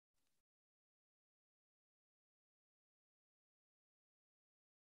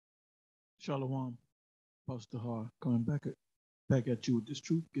Shalom, Pastor Har, coming back at you with this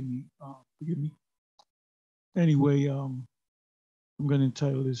truth. Forgive me. Anyway, I'm going to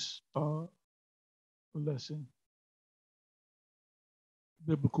entitle this lesson,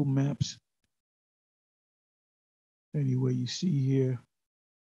 Biblical Maps. Anyway, you see here,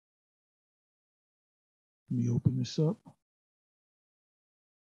 let me open this up.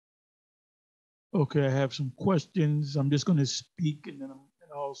 Okay, I have some questions. I'm just going to speak, and then I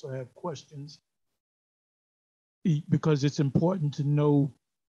also have questions because it's important to know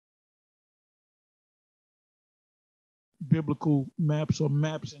biblical maps or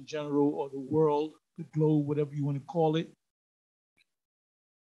maps in general, or the world, the globe, whatever you want to call it.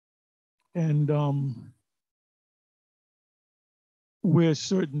 And where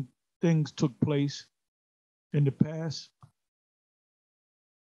certain things took place in the past.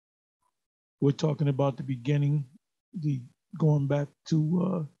 We're talking about the beginning, going back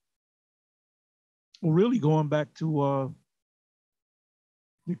to, really going back to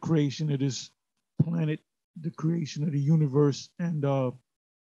the creation of this planet, the creation of the universe, and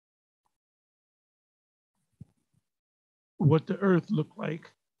what the earth looked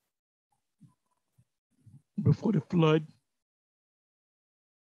like before the flood.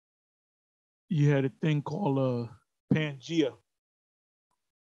 You had a thing called Pangea.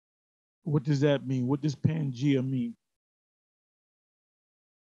 What does that mean? What does Pangea mean?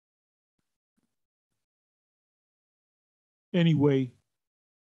 Anyway,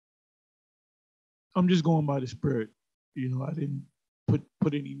 I'm just going by the Spirit. You know, I didn't put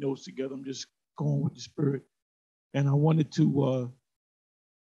any notes together. I'm just going with the Spirit. And I wanted to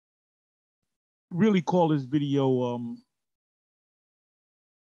really call this video,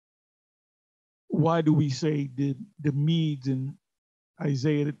 why do we say the Medes in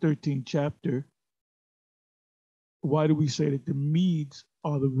Isaiah the 13th chapter, why do we say that the Medes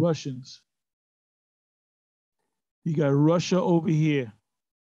are the Russians? You got Russia over here,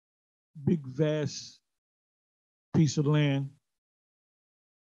 big vast piece of land,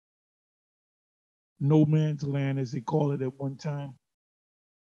 no man's land as they call it at one time.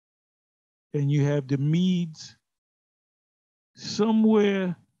 And you have the Medes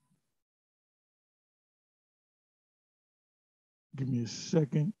somewhere, give me a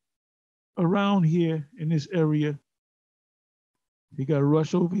second, around here in this area. You got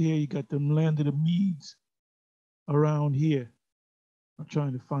Russia over here, you got the land of the Medes around here. I'm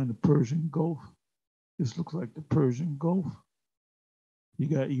trying to find the Persian Gulf. This looks like the Persian Gulf. You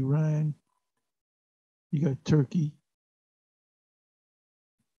got Iran, you got Turkey.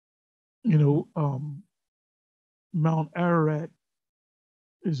 You know, Mount Ararat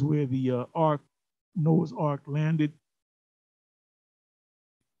is where the Noah's Ark landed.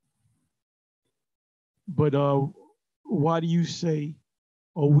 But why do you say,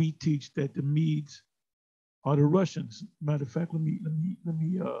 or we teach that the Medes are the Russians? Matter of fact, let me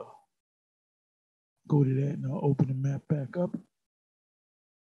go to that and I'll open the map back up.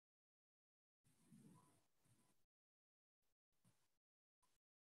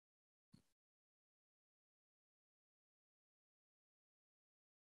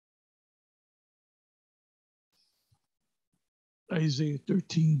 Isaiah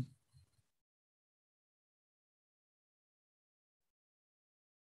 13.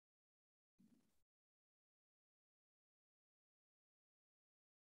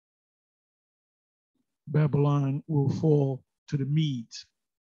 Babylon will fall to the Medes.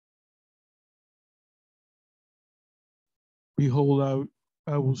 Behold,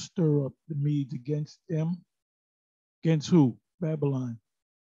 I will stir up the Medes against them. Against who? Babylon.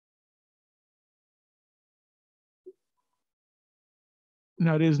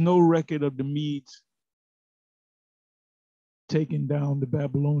 Now, there's no record of the Medes taking down the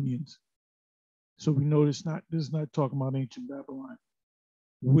Babylonians. So we know this is not talking about ancient Babylon,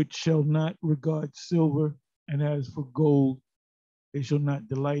 which shall not regard silver, and as for gold, they shall not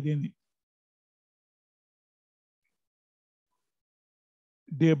delight in it.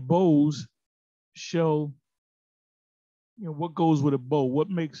 Their bows shall, you know, what goes with a bow? What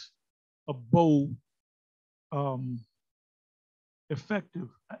makes a bow effective?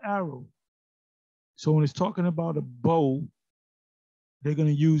 An arrow. So when it's talking about a bow, they're going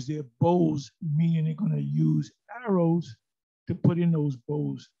to use their bows, meaning they're going to use arrows to put in those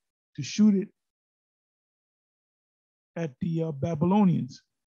bows to shoot it at the Babylonians.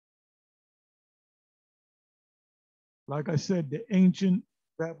 Like I said, the ancient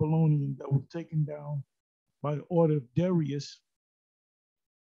Babylonians that were taken down by the order of Darius,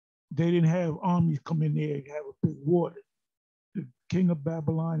 they didn't have armies come in there and have a big war. The king of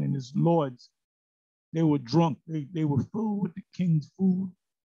Babylon and his lords, they were drunk. They were filled with the king's food.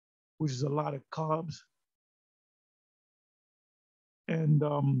 which is a lot of carbs, and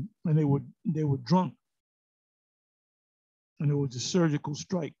they were drunk, and it was a surgical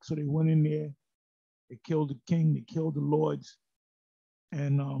strike. So they went in there, they killed the king, they killed the lords,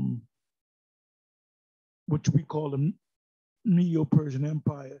 and which we call the Medo-Persian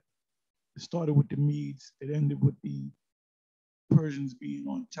Empire. It started with the Medes. It ended with the Persians being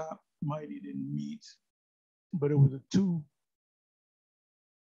on top, mightier than the Medes. But it was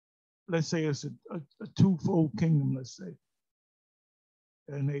let's say it's a twofold kingdom, let's say.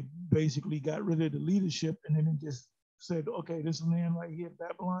 And they basically got rid of the leadership, and then they just said, okay, this land right here,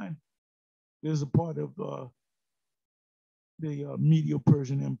 Babylon, this is a part of the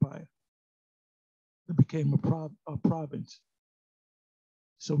Medo-Persian Empire. It became a province.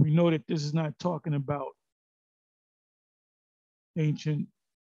 So we know that this is not talking about ancient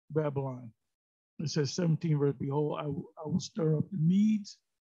Babylon. It says 17 verse, behold, I will stir up the Medes.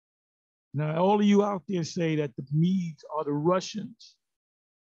 Now, all of you out there say that the Medes are the Russians.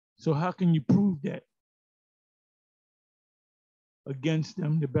 So how can you prove that? Against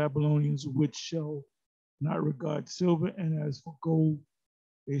them, the Babylonians, which shall not regard silver, and as for gold,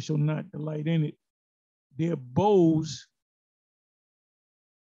 they shall not delight in it. Their bows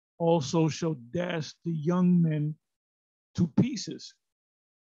also shall dash the young men to pieces,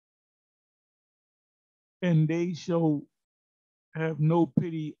 and they shall have no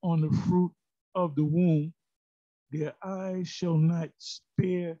pity on the fruit of the womb. Their eyes shall not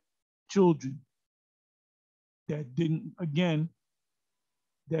spare children. That didn't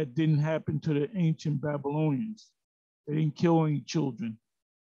happen to the ancient Babylonians. They didn't kill any children.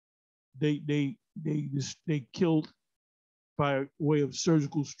 They killed by way of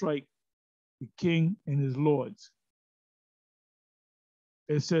surgical strike the king and his lords.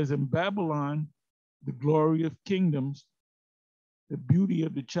 It says, in Babylon, the glory of kingdoms, the beauty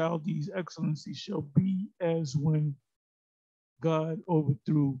of the Chaldees' excellency shall be as when God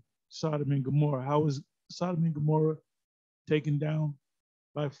overthrew Sodom and Gomorrah. How was Sodom and Gomorrah taken down?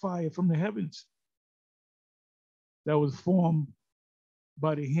 By fire from the heavens that was formed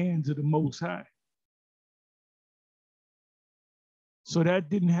by the hands of the Most High. So that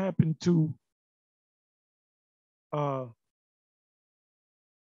didn't happen to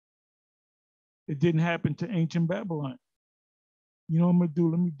ancient Babylon. You know what I'm gonna do?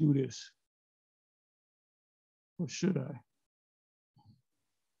 Let me do this. Or should I?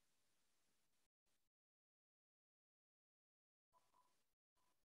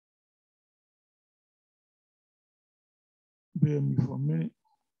 Bear with me for a minute.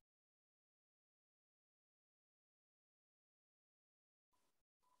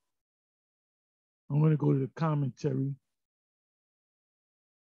 I'm going to go to the commentary.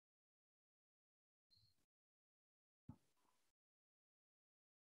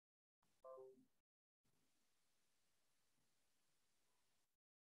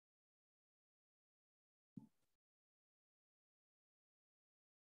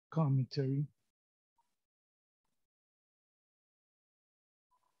 Commentary.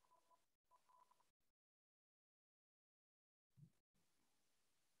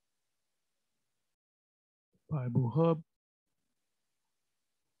 Bible Hub.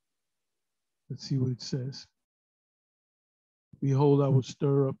 Let's see what it says. Behold, I will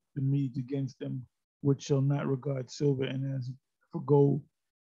stir up the Medes against them, which shall not regard silver, and as for gold,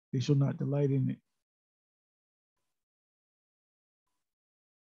 they shall not delight in it.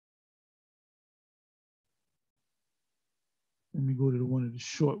 Let me go to one of the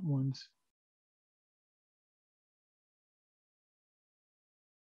short ones.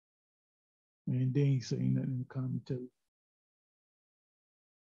 And they ain't saying nothing in the commentary.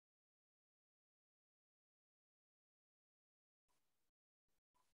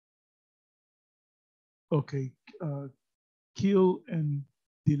 Okay, Kill and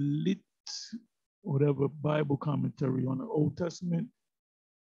Delete, whatever Bible commentary on the Old Testament,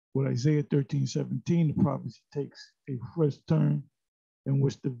 with Isaiah 13:17, the prophecy takes a fresh turn in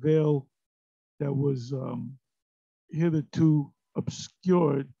which the veil that was hitherto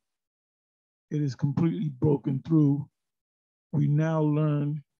obscured, it is completely broken through. We now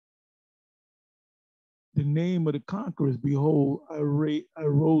learn the name of the conquerors. Behold, I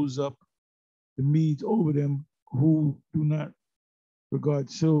rose up the Medes over them, who do not regard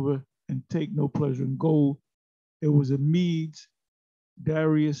silver and take no pleasure in gold. It was the Medes,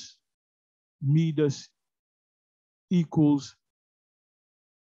 Darius, Midas equals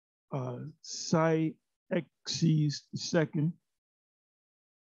Cyaxares II,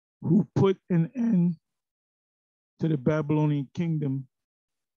 who put an end to the Babylonian kingdom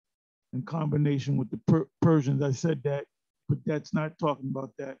in combination with the Persians. I said that, but that's not talking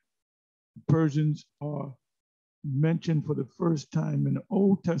about that. The Persians are mentioned for the first time in the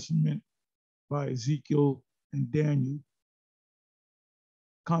Old Testament by Ezekiel and Daniel.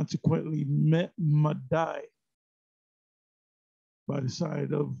 Consequently, Madai, by the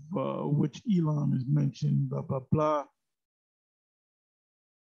side of which Elam is mentioned, blah, blah, blah.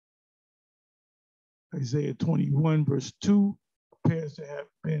 Isaiah 21, verse 2 appears to have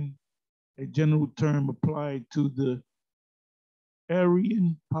been a general term applied to the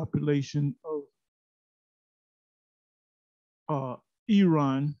Aryan population of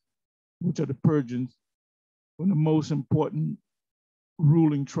Iran, which are the Persians, were the most important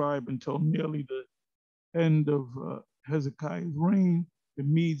ruling tribe until nearly the end of Hezekiah's reign. The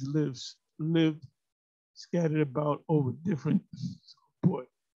Medes lived scattered about over different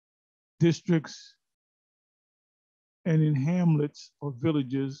districts and in hamlets or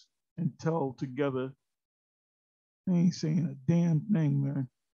villages until together. They ain't saying a damn thing, man.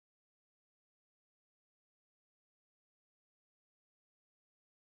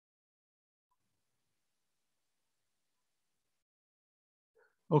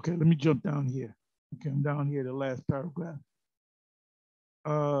 Okay, let me jump down here. Okay, I'm down here, the last paragraph.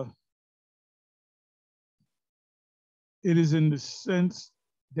 It is in the sense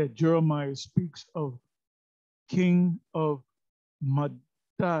that Jeremiah speaks of king of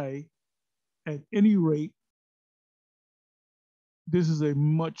Madai. At any rate, this is a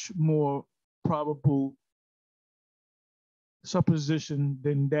much more probable supposition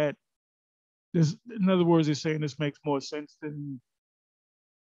than that. In other words, they're saying this makes more sense than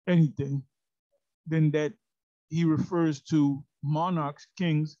anything, than that he refers to monarchs,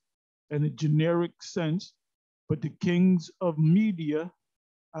 kings, in a generic sense, but the kings of Media,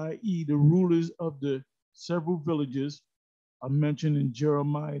 i.e. the rulers of the several villages, are mentioned in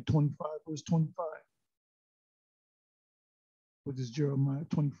Jeremiah 25, verse 25. What does Jeremiah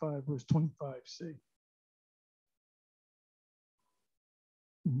 25, verse 25 say?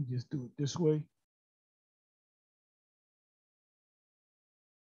 Let me just do it this way.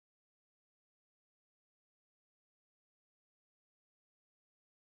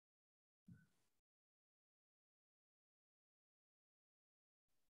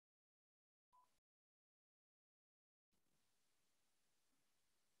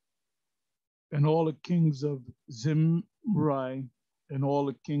 And all the kings of Zimri and all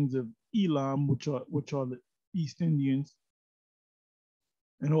the kings of Elam, which are the East Indians,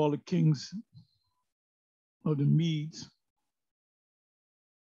 and all the kings of the Medes,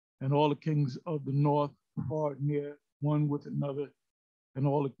 and all the kings of the north, far near one with another, and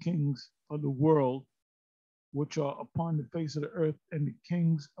all the kings of the world, which are upon the face of the earth, and the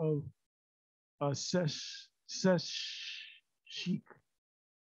kings of Seshik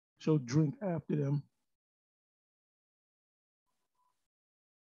shall drink after them.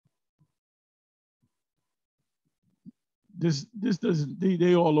 This doesn't,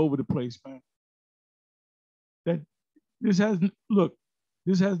 they all over the place, man. That this has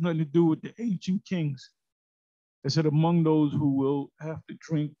nothing to do with the ancient kings. It said among those who will have to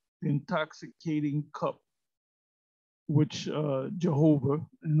drink the intoxicating cup, which Jehovah,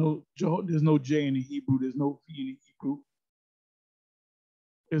 there's no J in the Hebrew, there's no V in the Hebrew,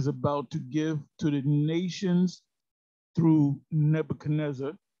 is about to give to the nations through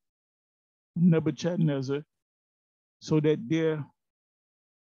Nebuchadnezzar, so that their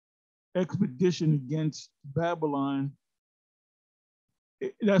expedition against Babylon,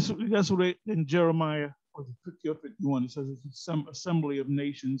 that's what it, in Jeremiah, was it 50 or 51, it says it's some assembly of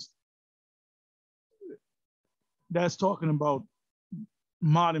nations. That's talking about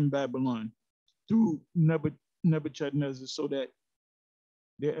modern Babylon through Nebuchadnezzar, so that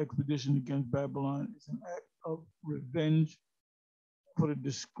their expedition against Babylon is an act of revenge for the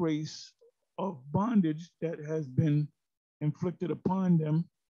disgrace of bondage that has been inflicted upon them.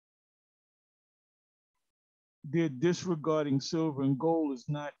 Their disregarding silver and gold is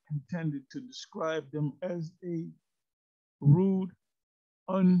not intended to describe them as a rude,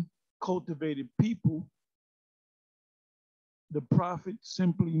 uncultivated people. The prophet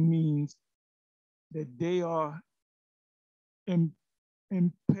simply means that they are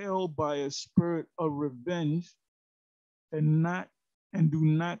impelled by a spirit of revenge and do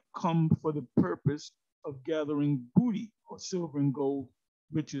not come for the purpose of gathering booty or silver and gold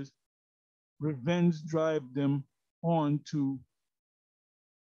riches. Revenge drive them on to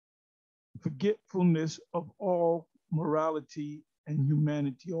forgetfulness of all morality and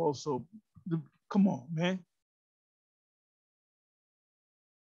humanity also. Come on, man.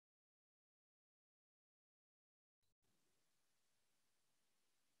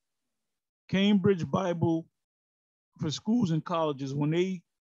 Cambridge Bible for schools and colleges, when they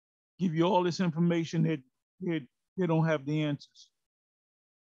give you all this information that they don't have the answers.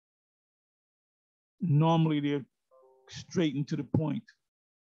 Normally, they're straight and to the point.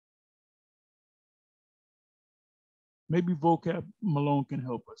 Maybe Vocab Malone can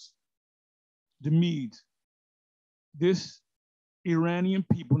help us. The Medes. This Iranian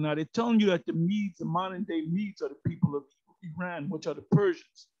people, now they're telling you that the Medes, the modern day Medes, are the people of Iran, which are the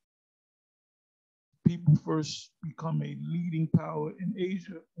Persians. People first become a leading power in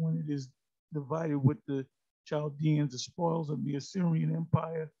Asia when it is divided with the Chaldeans, the spoils of the Assyrian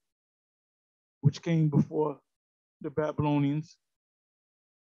Empire, which came before the Babylonians.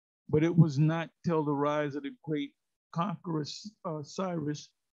 But it was not till the rise of the great conqueror Cyrus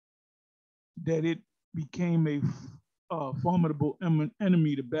that it became a formidable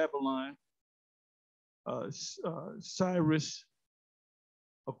enemy to Babylon. Cyrus,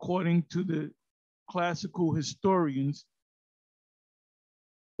 according to the classical historians,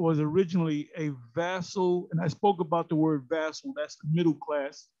 was originally a vassal, and I spoke about the word vassal, that's the middle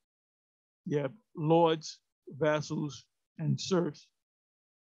class. You have lords, vassals, and serfs.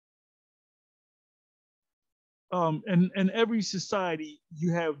 And every society,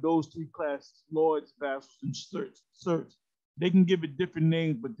 you have those three classes: lords, vassals, and serfs. They can give it different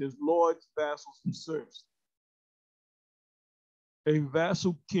names, but there's lords, vassals, and serfs. A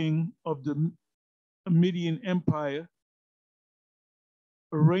vassal king of the Median Empire,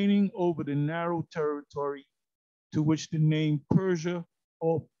 reigning over the narrow territory to which the name Persia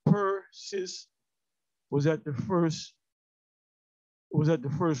or Persis was at the first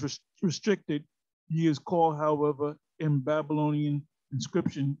restricted. He is called, however, in Babylonian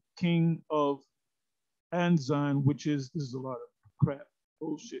inscription, King of Anzan, which is, this is a lot of crap,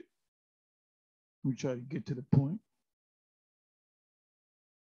 bullshit. Let me try to get to the point.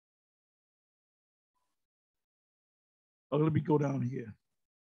 Oh, let me go down here.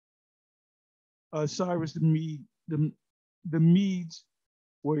 Cyrus the Medes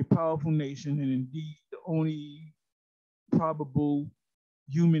were a powerful nation and indeed the only probable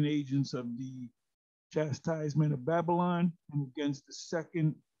human agents of the chastisement of Babylon, and against the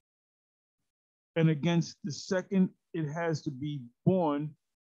second, it has to be borne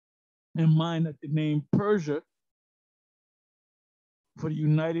in mind that the name Persia for the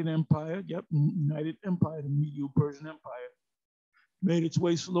United Empire, United Empire, the Medial Persian Empire, made its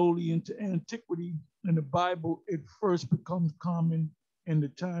way slowly into antiquity. In the Bible, it first becomes common in the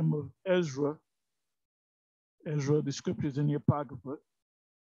time of Ezra, the scriptures and the Apocrypha.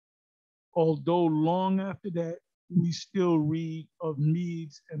 Although long after that, we still read of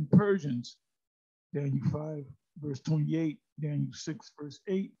Medes and Persians, Daniel 5, verse 28, Daniel 6, verse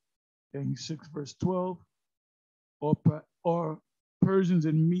 8, Daniel 6, verse 12, or Persians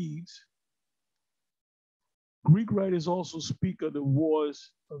and Medes. Greek writers also speak of the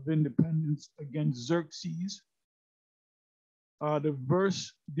wars of independence against Xerxes. The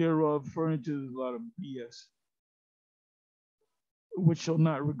verse thereof furnishes a lot of BS. Which shall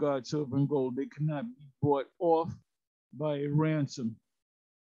not regard silver and gold. They cannot be bought off by a ransom.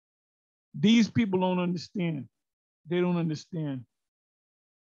 These people don't understand. They don't understand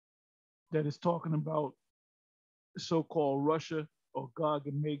that it's talking about so-called Russia or Gog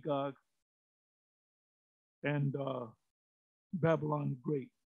and Magog and Babylon the Great.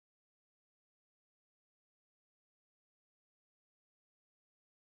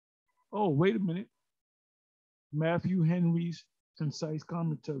 Oh, wait a minute. Matthew Henry's concise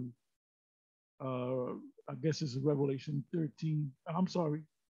commentary. I guess it's Revelation 13. I'm sorry.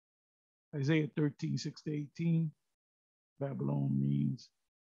 Isaiah 13, 6 to 18. Babylon means,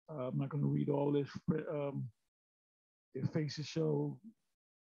 I'm not going to read all this. Their faces shall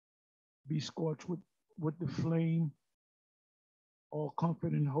be scorched with the flame. All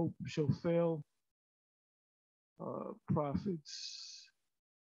comfort and hope shall fail. Prophets.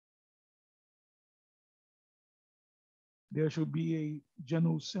 There shall be a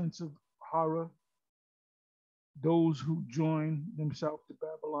general sense of horror. Those who join themselves to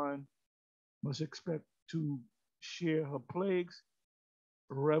Babylon must expect to share her plagues.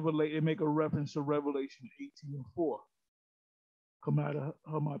 They make a reference to Revelation 18:4. Come out of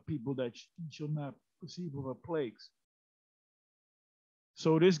her, my people, that shall not perceive of her plagues.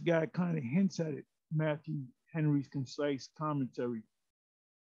 So this guy kind of hints at it, Matthew Henry's concise commentary.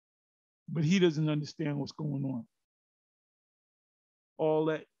 But he doesn't understand what's going on. All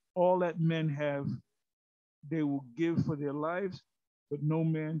that men have, they will give for their lives, but no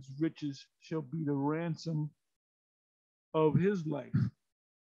man's riches shall be the ransom of his life.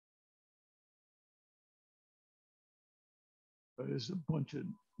 It's a bunch of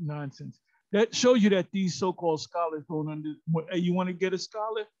nonsense. That shows you that these so-called scholars don't understand. Hey, you want to get a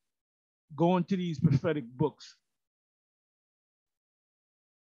scholar? go into these prophetic books.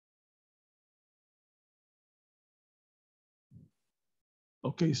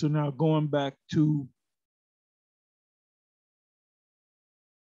 Okay, so now going back to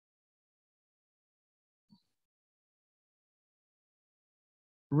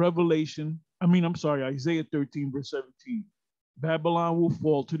Isaiah 13, verse 17. Babylon will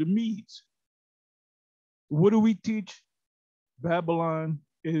fall to the Medes. What do we teach? Babylon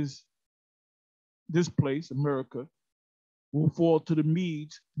is this place, America, will fall to the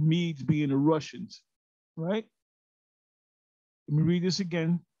Medes being the Russians, right? Let me read this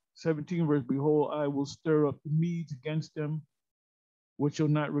again. 17 verse, behold, I will stir up the Medes against them, which shall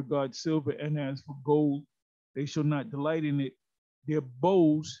not regard silver, and as for gold, they shall not delight in it. Their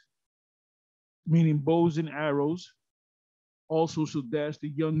bows, meaning bows and arrows, also shall dash the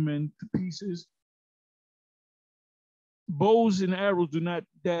young men to pieces. Bows and arrows do not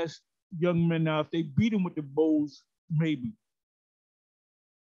dash young men. Now, if they beat them with the bows, maybe.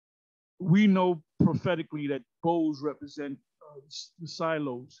 We know prophetically that bows represent the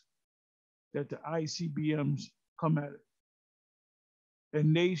silos, that the ICBMs come at it.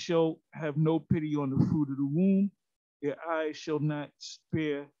 And they shall have no pity on the fruit of the womb. Their eyes shall not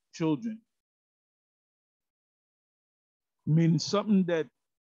spare children. Meaning something that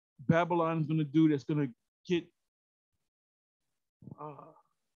Babylon is going to do that's going to get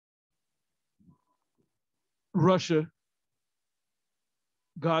Russia,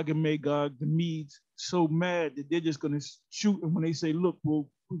 Gog and Magog, the Medes, so mad that they're just going to shoot. And when they say, look, we're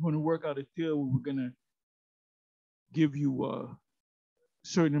going to work out a deal where we're going to give you a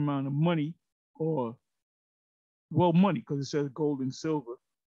certain amount of money, or, well, money, because it says gold and silver.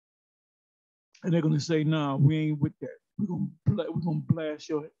 And they're going to say, nah, we ain't with that. We're going to blast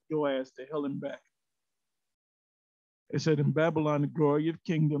your ass to hell and back. It said, in Babylon, the glory of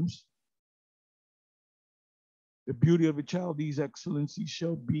kingdoms, the beauty of a Chaldee's excellency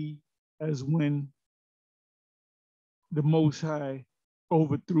shall be as when the Most High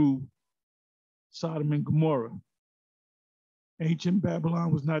overthrew Sodom and Gomorrah. Ancient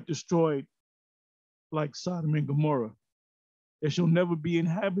Babylon was not destroyed like Sodom and Gomorrah. It shall never be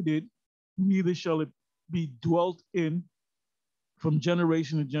inhabited, neither shall it be dwelt in from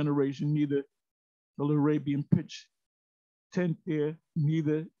generation to generation, neither shall the Arabian pitch tent there,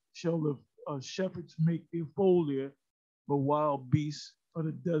 neither shall the shepherds make their fold there, but wild beasts of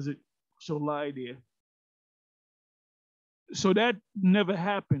the desert shall lie there. So that never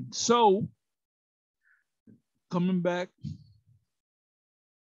happened. So, coming back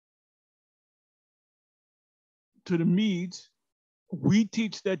to the Medes, we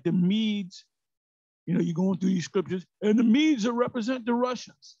teach that the Medes, you know, you're going through these scriptures, and the Medes represent the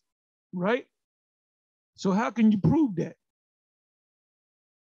Russians, right? So how can you prove that?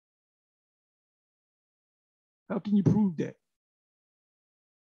 How can you prove that?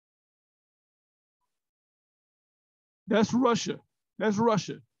 That's Russia. That's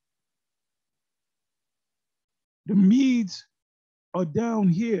Russia. The Medes are down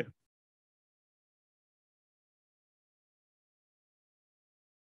here.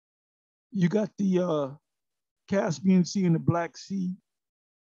 You got the Caspian Sea and the Black Sea.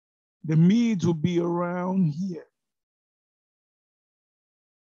 The Medes will be around here.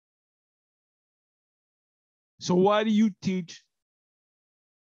 So why do you teach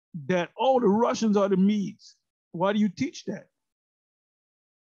that, oh, the Russians are the Medes? Why do you teach that?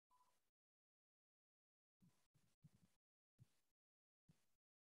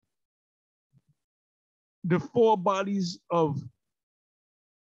 The four bodies of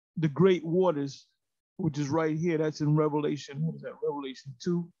the great waters, which is right here, that's in Revelation, what is that, Revelation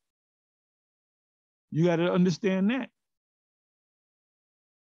 2? You got to understand that.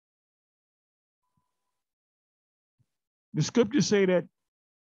 The scriptures say that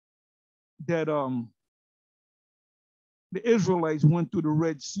the Israelites went through the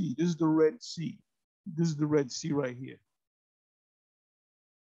Red Sea. This is the Red Sea. This is the Red Sea right here.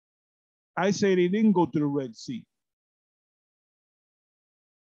 I say they didn't go through the Red Sea.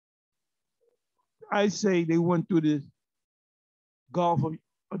 I say they went through the Gulf of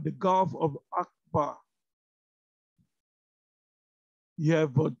Aqaba. You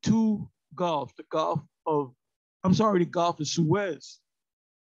have two Gulfs, the Gulf of Suez.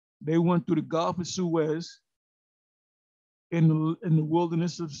 They went through the Gulf of Suez in the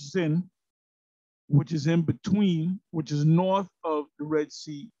wilderness of Sin, which is in between, which is north of the Red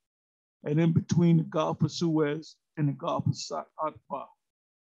Sea, and in between the Gulf of Suez and the Gulf of Aqaba.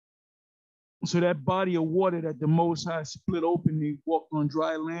 So that body of water that the Most High split open, they walked on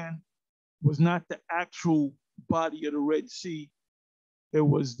dry land, was not the actual body of the Red Sea. It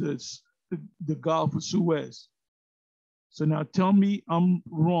was the Gulf of Suez. So now tell me I'm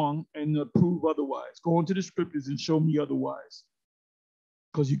wrong and prove otherwise. Go into the scriptures and show me otherwise.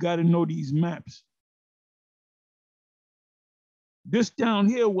 Because you got to know these maps. This down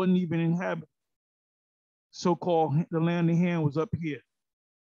here wasn't even inhabited. So-called the land of Ham was up here.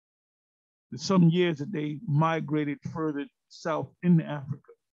 There's some years that they migrated further south into Africa.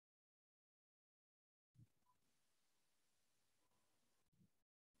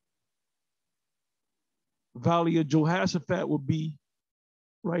 Valley of Jehoshaphat would be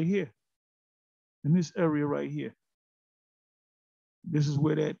right here, in this area right here. This is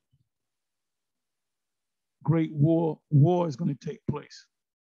where that great war is going to take place.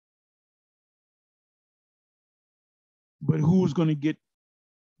 But who's going to get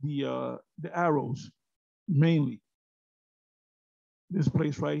the arrows? Mainly this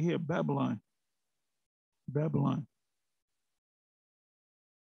place right here, Babylon. Babylon.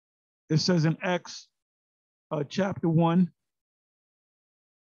 It says in Acts chapter 1,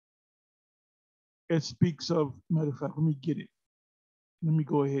 it speaks of, matter of fact, let me get it. Let me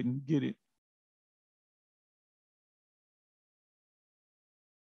go ahead and get it.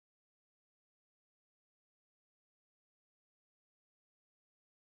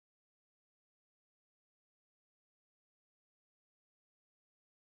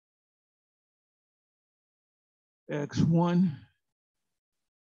 Acts 1.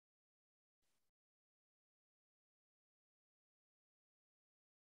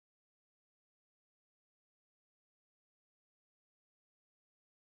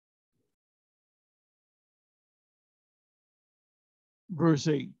 Verse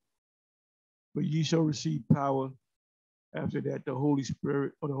 8. But ye shall receive power. After that, the Holy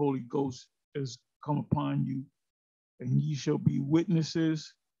Spirit or the Holy Ghost is come upon you, and ye shall be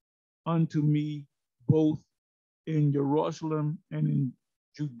witnesses unto me both in Jerusalem and in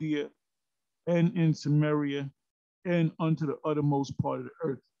Judea and in Samaria and unto the uttermost part of the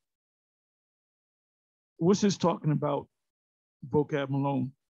earth. What's this talking about, Vocab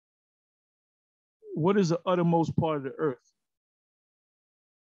Malone? What is the uttermost part of the earth?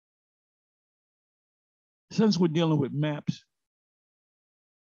 Since we're dealing with maps,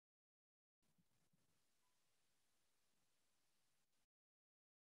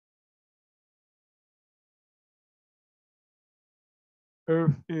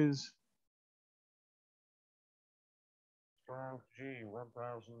 earth is Strong's G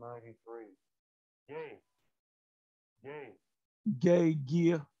 1093. Yay. Yay. gay,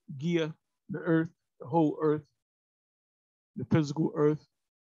 Gia, the earth, the whole earth, the physical earth.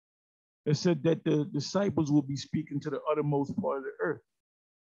 It said that the disciples will be speaking to the uttermost part of the earth.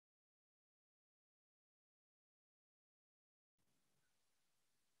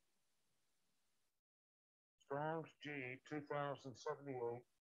 Strong's G 2078.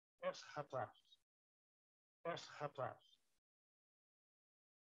 S Hatas. S Hatas.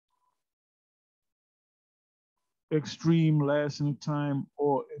 Extreme, lasting time,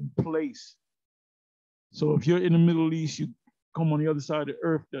 or in place. So if you're in the Middle East, you come on the other side of the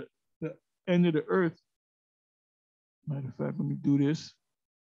earth, the end of the earth. Matter of fact, let me do this.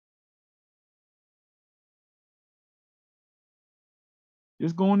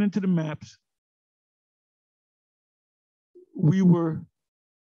 Just going into the maps. We were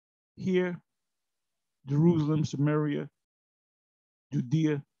here, Jerusalem, Samaria,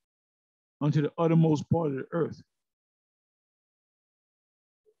 Judea, unto the uttermost part of the earth.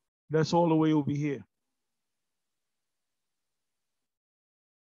 That's all the way over here.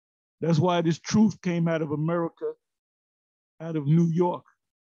 That's why this truth came out of America, out of New York,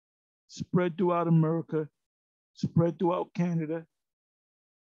 spread throughout America, spread throughout Canada.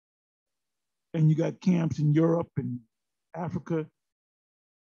 And you got camps in Europe and Africa.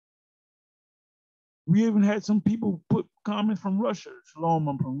 We even had some people put comments from Russia. Shalom,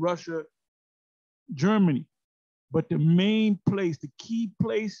 I'm from Russia, Germany. But the main place, the key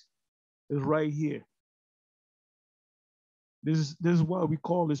place is right here. This is why we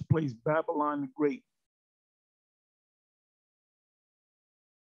call this place Babylon the Great.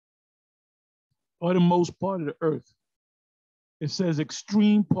 Uttermost part of the earth. It says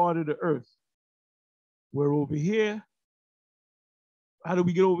extreme part of the earth. We're over here. How do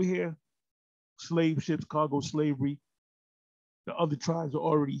we get over here? Slave ships, cargo slavery. The other tribes are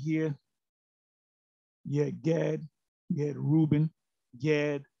already here. You had Gad, you had Reuben,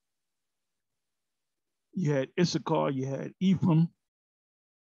 Gad, you had Issachar, you had Ephraim,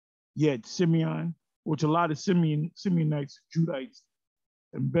 you had Simeon, which a lot of Simeonites, Judites,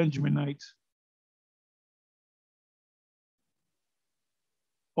 and Benjaminites.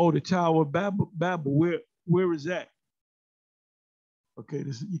 Oh, the Tower of Babel, where is that? Okay,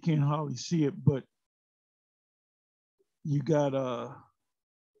 this you can't hardly see it, but you got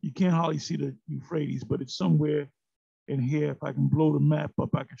you can't hardly see the Euphrates, but it's somewhere in here. If I can blow the map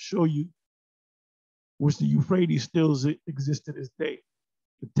up, I can show you which the Euphrates still exists to this day.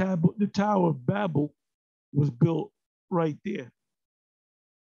 The Tower of Babel was built right there,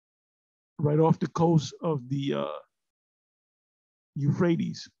 right off the coast of the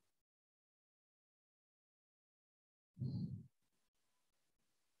Euphrates.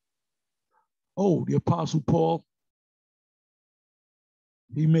 Oh, the Apostle Paul,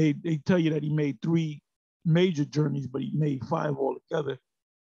 they tell you that he made 3 major journeys, but he made 5 altogether.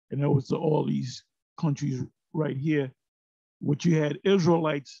 And that was to all these countries right here, which you had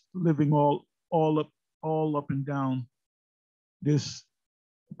Israelites living all up and down this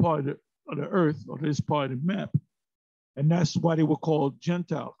part of the earth, or this part of the map. And that's why they were called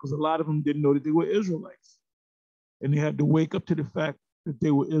Gentiles, because a lot of them didn't know that they were Israelites. And they had to wake up to the fact that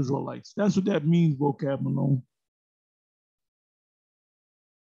they were Israelites. That's what that means, vocab Malone.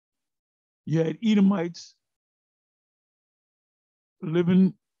 You had Edomites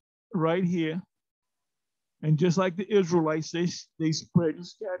living right here. And just like the Israelites, they spread and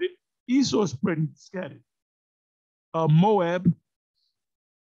scattered. Esau spread and scattered. Moab,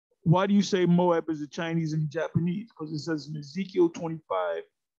 why do you say Moab is the Chinese and the Japanese? Because it says in Ezekiel 25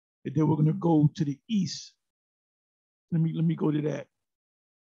 that they were going to go to the east. Let me go to that.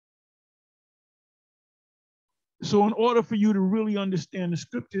 So in order for you to really understand the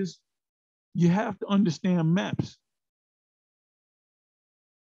scriptures, you have to understand maps.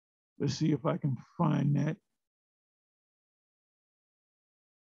 Let's see if I can find that.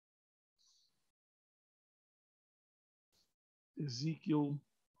 Ezekiel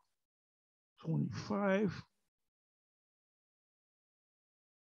 25.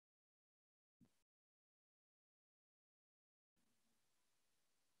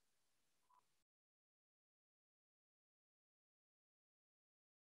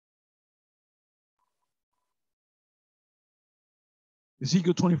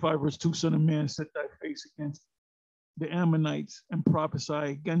 Ezekiel 25, verse 2, Son of man, set thy face against the Ammonites and prophesy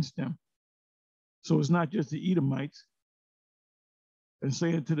against them. So it's not just the Edomites. And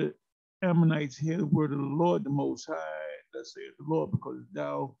saying to the Ammonites, hear the word of the Lord, the Most High. Thus saith the Lord, because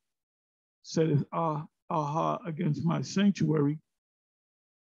thou saidest aha against my sanctuary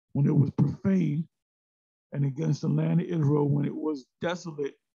when it was profaned, and against the land of Israel when it was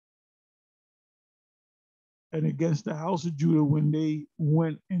desolate, and against the house of Judah when they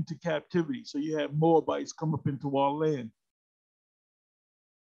went into captivity. So you have Moabites come up into our land.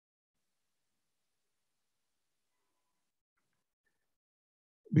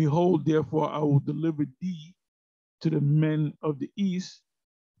 Behold, therefore, I will deliver thee to the men of the east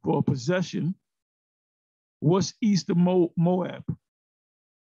for a possession. What's east of Moab?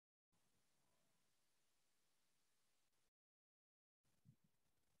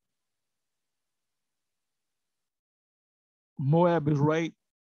 Moab is right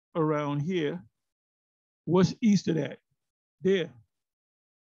around here. What's east of that? There.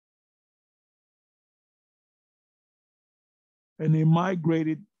 And they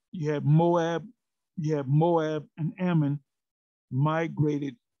migrated. You have Moab and Ammon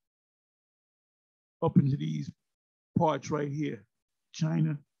migrated up into these parts right here.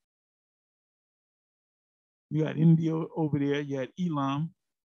 China. You got India over there. You had Elam.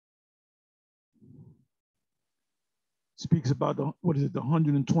 Speaks about the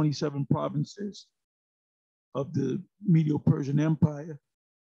 127 provinces of the Medo-Persian Empire,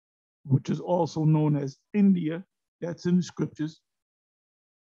 which is also known as India. That's in the scriptures.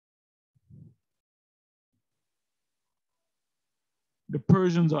 The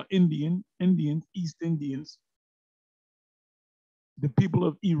Persians are Indians, East Indians. The people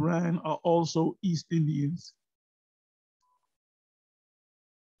of Iran are also East Indians.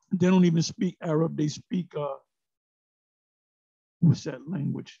 They don't even speak Arab. They speak, what's that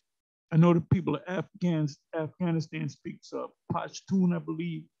language? I know the people of Afghanistan speaks Pashtun, I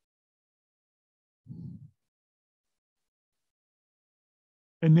believe.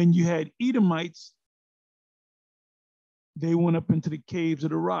 And then you had Edomites. They went up into the caves of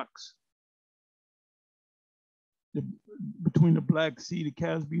the rocks. Between the Black Sea, the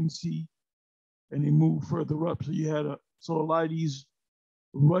Caspian Sea, and they moved further up. So you had a lot of these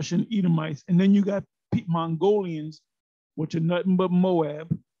Russian Edomites. And then you got Mongolians, which are nothing but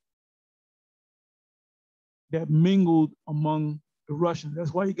Moab, that mingled among the Russians.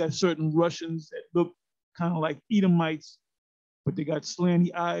 That's why you got certain Russians that look kind of like Edomites, but they got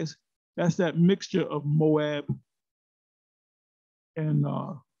slanty eyes. That's that mixture of Moab and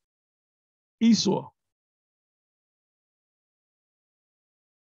Esau.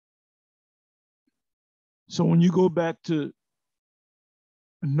 So when you go back to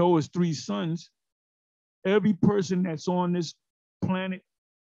Noah's 3 sons, every person that's on this planet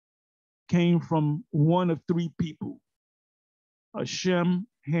came from one of 3 people, a Shem,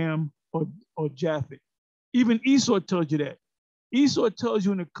 Ham, or Japheth. Even Esau tells you that. Esau tells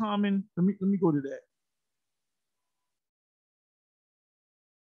you in a common, let me go to that.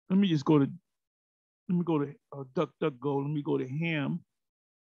 Let me go to DuckDuckGo. Let me go to Ham,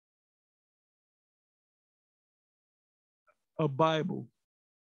 a Bible.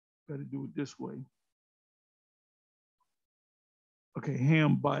 Got to do it this way. Okay,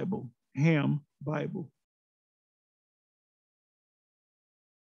 Ham Bible. Ham Bible.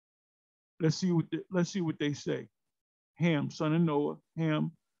 Let's see what they say. Ham, son of Noah.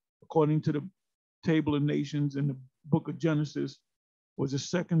 Ham, according to the Table of Nations in the book of Genesis, was the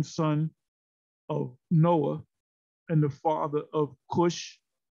second son of Noah and the father of Cush,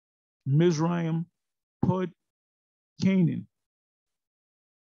 Mizraim, Pud, Canaan.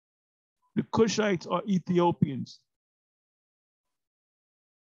 The Cushites are Ethiopians.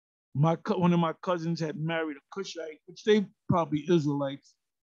 One of my cousins had married a Cushite, which they probably Israelites.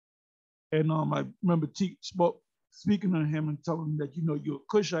 And I remember speaking to him and telling him that, you're a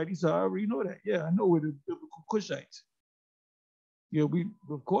Cushite. He said, I already know that. Yeah, I know we're the biblical Cushites. Yeah,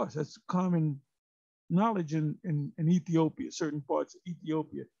 of course, that's common knowledge in Ethiopia, certain parts of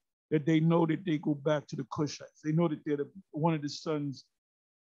Ethiopia, that they know that they go back to the Cushites. They know that they're one of the sons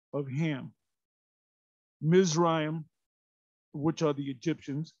of Ham. Mizraim, which are the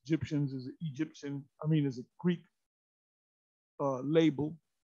Egyptians. Egyptians is is a Greek label.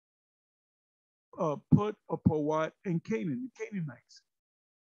 Put or Powat and Canaan, the Canaanites.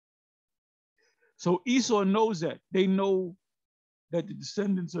 So Esau knows that. They know that the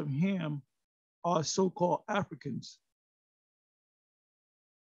descendants of Ham are so-called Africans.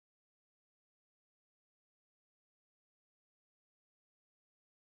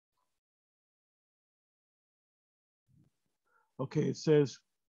 Okay, it says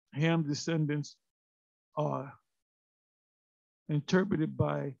Ham descendants are interpreted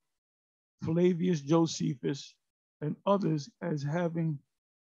by Flavius Josephus and others as having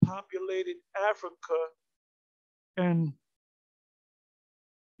populated Africa and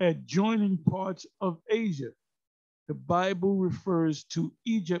adjoining parts of Asia. The Bible refers to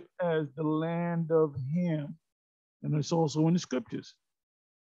Egypt as the land of Ham, and it's also in the scriptures.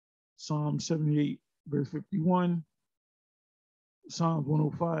 Psalm 78, verse 51, Psalms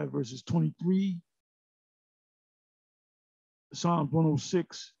 105, verses 23, Psalms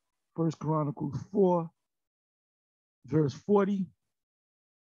 106, 1 Chronicles 4, verse 40.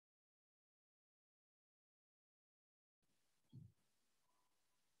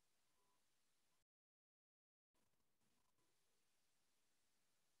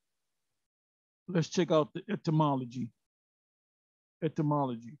 Let's check out the etymology.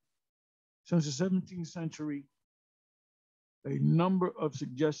 Since the 17th century, a number of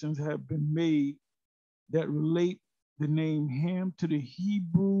suggestions have been made that relate the name Ham to the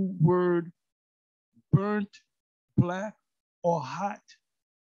Hebrew word burnt, black, or hot.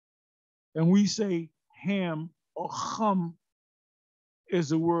 And we say Ham or Chum is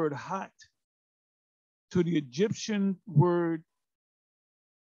the word hot. To the Egyptian word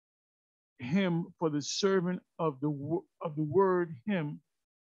him for the servant of the word him,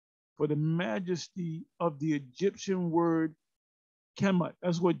 for the majesty of the Egyptian word Kemet.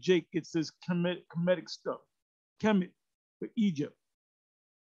 That's what Jake gets this Kemetic stuff. Kemet for Egypt.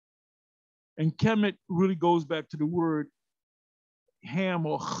 And Kemet really goes back to the word Ham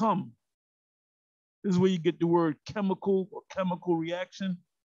or Chum. This is where you get the word chemical or chemical reaction.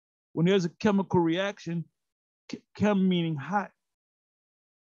 When there's a chemical reaction, chem meaning hot.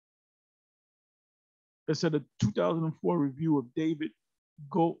 It said a 2004 review of David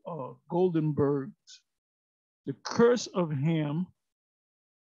Goldenberg's The Curse of Ham,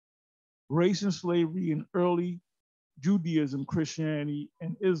 Race and Slavery in Early Judaism, Christianity,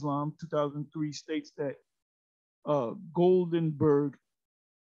 and Islam, 2003, states that Goldenberg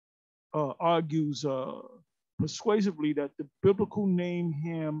argues persuasively that the biblical name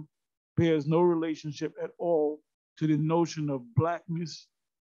Ham bears no relationship at all to the notion of blackness,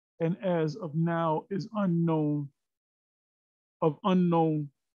 and as of now is unknown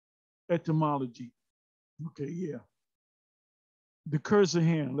etymology. Okay, yeah. The curse of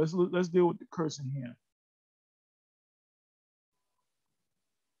Ham. Let's deal with the curse of Ham.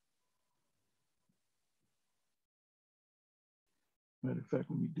 Matter of fact,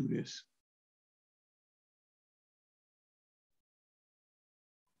 let me do this.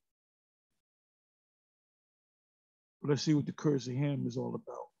 Let's see what the curse of Ham is all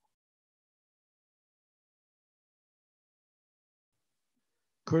about.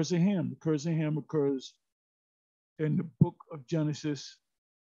 curse of Ham. The curse of Ham occurs in the book of Genesis,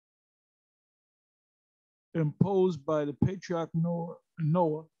 imposed by the patriarch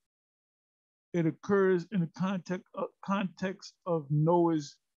Noah. It occurs in the context of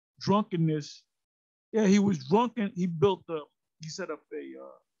Noah's drunkenness. Yeah, he was drunken. He set up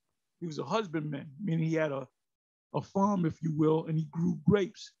he was a husbandman, meaning he had a farm, if you will, and he grew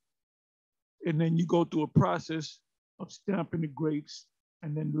grapes. And then you go through a process of stamping the grapes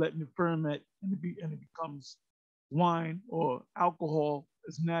and then letting it ferment, and it becomes wine or alcohol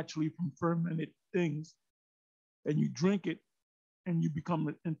is naturally from fermented things. And you drink it and you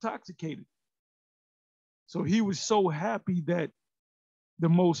become intoxicated. So he was so happy that the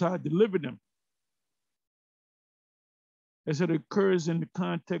Most High delivered him. As it occurs in the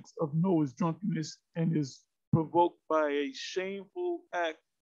context of Noah's drunkenness and is provoked by a shameful act,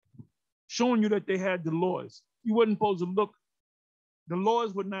 showing you that they had the laws. You wasn't supposed to look. The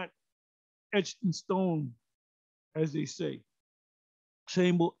laws were not etched in stone, as they say.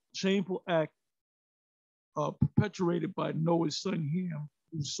 Shameful act perpetuated by Noah's son Ham,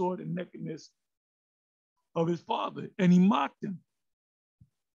 who saw the nakedness of his father, and he mocked him.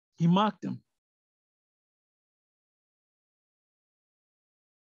 He mocked him.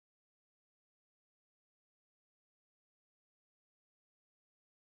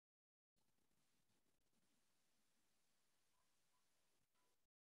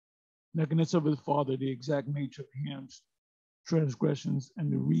 Nakedness of his father, the exact nature of Ham's transgressions, and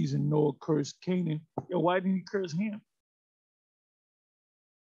the reason Noah cursed Canaan. Yo, why didn't he curse Ham?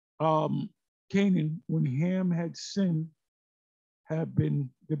 Canaan, when Ham had sinned, have been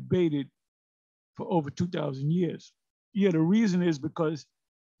debated for over 2,000 years. Yeah, the reason is because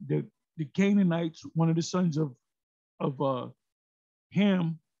the Canaanites, one of the sons of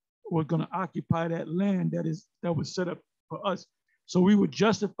Ham, were going to occupy that land that was set up for us. So we were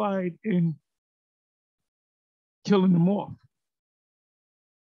justified in killing them off,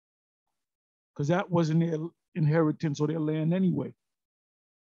 because that wasn't their inheritance or their land anyway.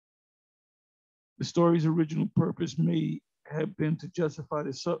 The story's original purpose may have been to justify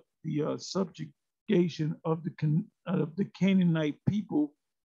the subjugation of the Canaanite people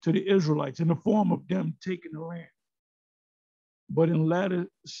to the Israelites in the form of them taking the land. But in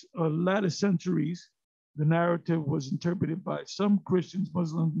latter centuries, the narrative was interpreted by some Christians,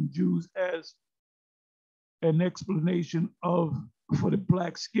 Muslims, and Jews as an explanation for the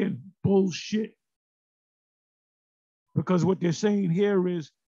black skin. Bullshit. Because what they're saying here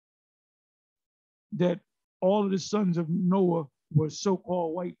is that all of the sons of Noah were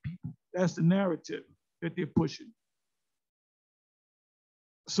so-called white people. That's the narrative that they're pushing.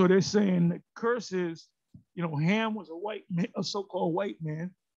 So they're saying the curse is, Ham was a white man, a so-called white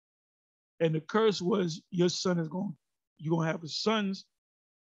man, and the curse was you're gonna have sons,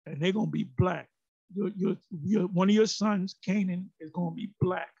 and they're gonna be black. One of your sons, Canaan, is gonna be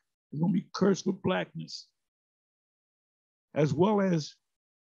black. He's gonna be cursed with blackness, as well as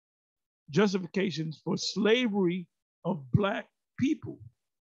justifications for slavery of black people.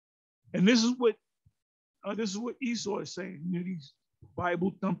 And this is what Esau is saying. These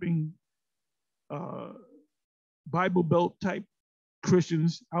Bible thumping, Bible Belt type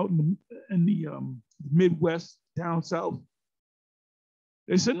Christians out in the Midwest, down south.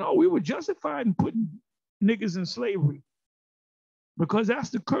 They said, no, we were justified in putting niggas in slavery because that's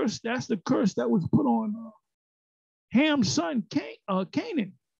the curse. That's the curse that was put on Ham's son,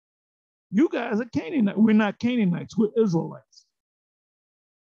 Canaan. You guys are Canaanites. We're not Canaanites. We're Israelites.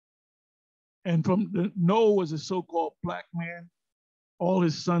 And Noah was a so-called black man. All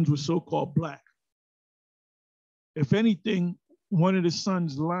his sons were so-called black. If anything, one of the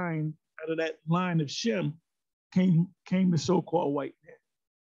sons line out of that line of Shem came the so-called white man.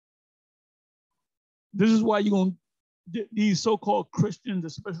 This is why you're going to, these so-called Christians,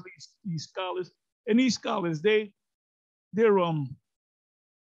 especially these scholars, and these scholars, they're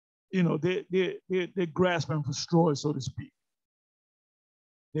grasping for straws, so to speak.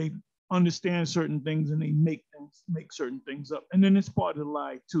 They understand certain things and they make certain things up. And then it's part of the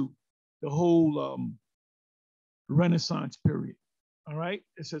lie too. The whole Renaissance period. All right.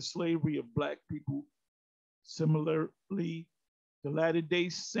 It says slavery of black people. Similarly, the Latter-day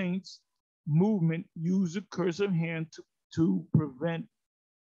Saints movement used the curse of Ham to prevent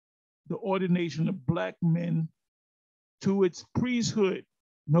the ordination of black men to its priesthood.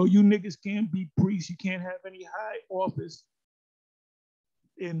 No, you niggas can't be priests. You can't have any high office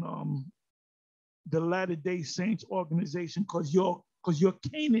in the Latter-day Saints organization because you're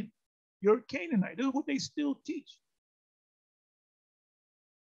Canaan. You're a Canaanite. This is what they still teach.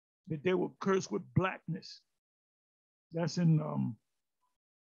 That they were cursed with blackness. That's in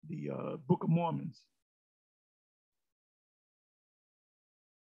Book of Mormons.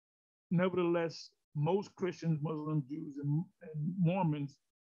 Nevertheless, most Christians, Muslims, Jews, and Mormons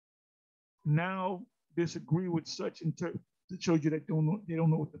now disagree with such interpretation. It shows you that they don't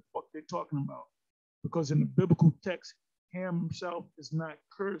know what the fuck they're talking about. Because in the biblical text, Ham himself is not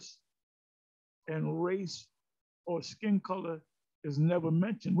cursed, and race or skin color is never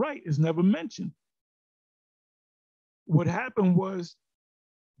mentioned. Right, is never mentioned. What happened was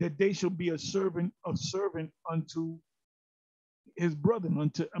that they shall be a servant unto his brother,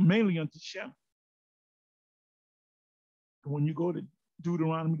 mainly unto Shem. When you go to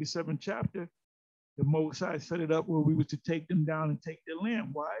Deuteronomy, the 7th chapter, the Most High set it up where we were to take them down and take their land.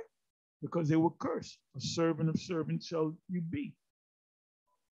 Why? Because they were cursed. A servant of servants shall you be.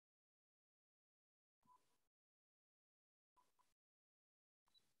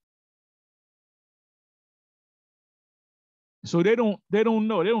 So they don't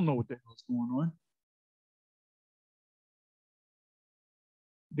know what the hell's going on.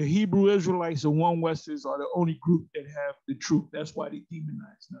 The Hebrew Israelites, the One Westers, are the only group that have the truth. That's why they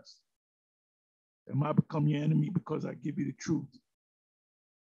demonize us. Am I become your enemy because I give you the truth?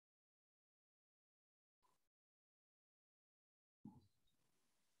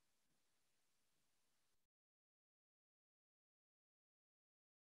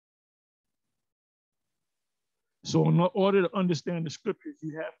 So in order to understand the scriptures,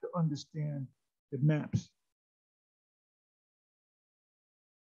 you have to understand the maps.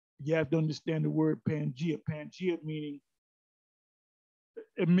 You have to understand the word Pangea. Pangea meaning,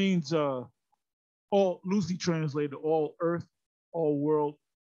 it means all, loosely translated, all earth, all world,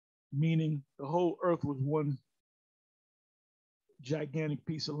 meaning the whole earth was one gigantic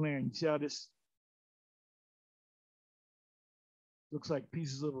piece of land. You see how this looks like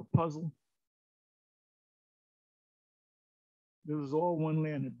pieces of a puzzle? This was all one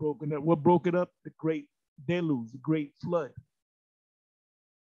land that broken up. What broke it up? The great deluge, the great flood,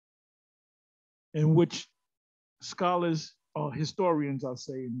 in which scholars, or historians, I'll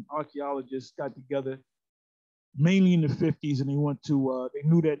say, and archaeologists got together mainly in the 50s, and they went to, they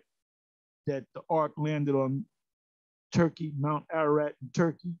knew that the ark landed on Turkey, Mount Ararat in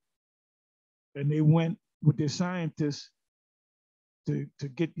Turkey, and they went with their scientists to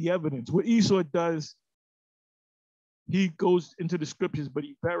get the evidence. What Esau does, he goes into the scriptures, but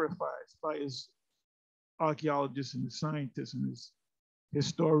he verifies by his archaeologists and the scientists and his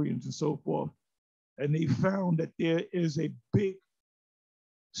historians and so forth. And they found that there is a big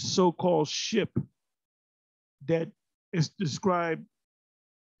so-called ship that is described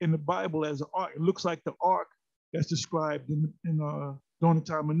in the Bible as an ark. It looks like the ark that's described during the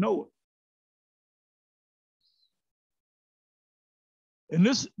time of Noah. And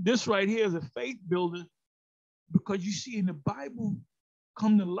this right here is a faith builder, because you see in the Bible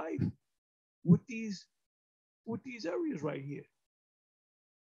come to life with these areas right here.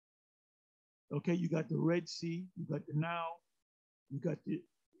 Okay, you got the Red Sea, you got the Nile, you got the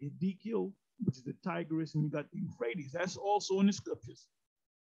Ezekiel, which is the Tigris, and you got the Euphrates. That's also in the scriptures.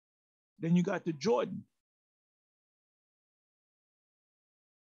 Then you got the Jordan.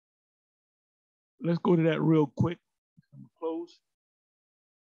 Let's go to that real quick. I'm gonna close.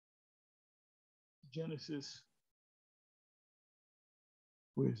 Genesis,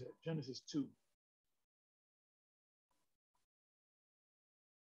 where is that? Genesis 2.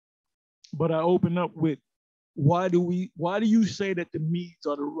 But I open up with, why do you say that the Medes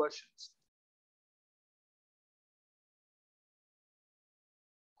are the Russians?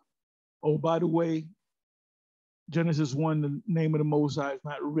 Oh, by the way, Genesis 1, the name of the Most High is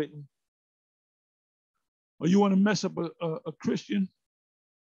not written. Or you want to mess up a Christian?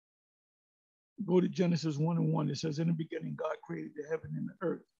 Go to Genesis 1:1. It says, in the beginning, God created the heaven and the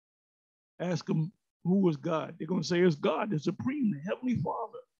earth. Ask them, who was God? They're going to say, it's God, the Supreme, the Heavenly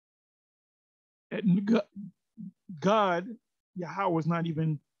Father. And God, Yahweh, is not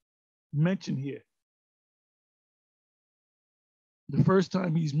even mentioned here. The first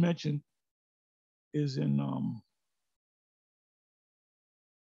time he's mentioned is in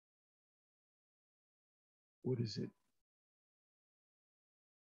what is it?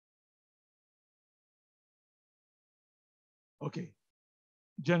 Okay,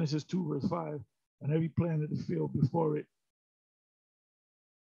 Genesis 2, verse 5. And every plant of the field before it.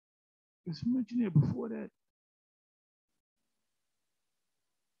 It's mentioned here before that.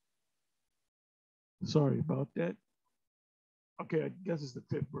 Sorry about that. Okay, I guess it's the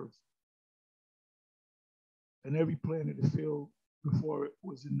 5th verse. And every plant of the field before it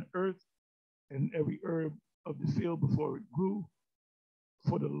was in the earth, and every herb of the field before it grew.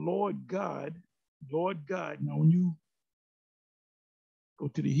 For the Lord God, now when you Go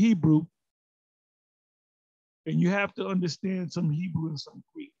to the Hebrew, and you have to understand some Hebrew and some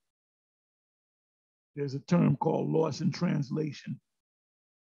Greek. There's a term called loss in translation.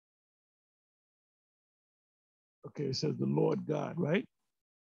 Okay, it says the Lord God, right?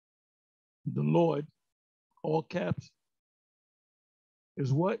 The Lord, all caps,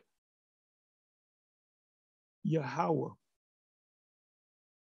 is what? Yahweh.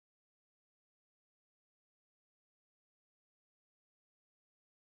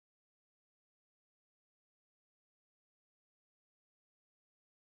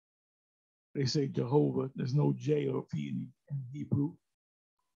 They say Jehovah. There's no J or P in Hebrew.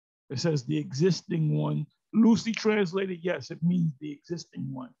 It says the existing one. Loosely translated, yes, it means the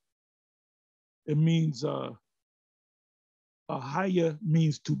existing one. It means a higher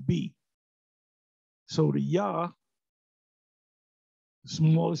means to be. So the Yah, the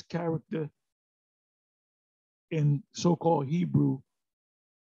smallest character in so-called Hebrew,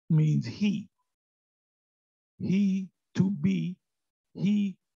 means he. He to be,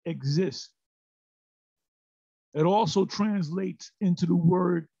 he exists. It also translates into the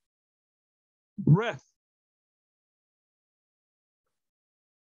word breath.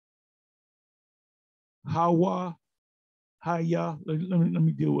 Hawa, Haya. Let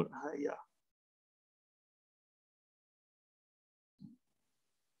me deal with Haya.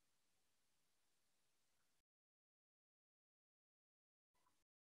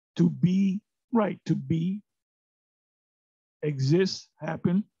 To be, right, to be, exist,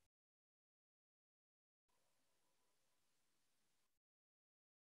 happen.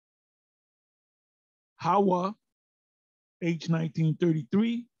 Hawa, H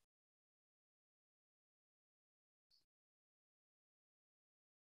 1933.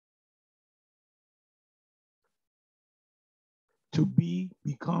 To be,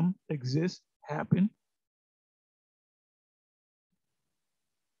 become, exist, happen.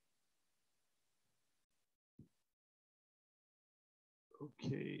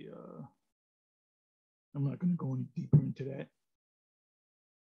 Okay, I'm not going to go any deeper into that.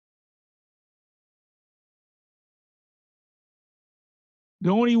 The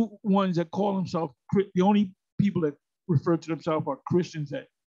only ones that call themselves, the only people that refer to themselves are Christians that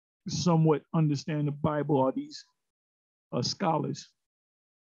somewhat understand the Bible are these scholars.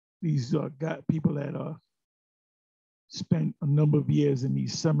 These people that spent a number of years in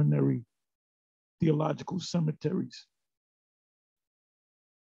these seminary, theological cemeteries.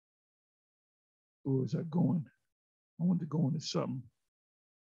 Where was I going? I wanted to go into something.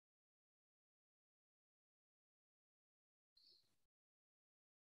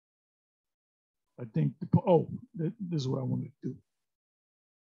 I think, this is what I wanted to do.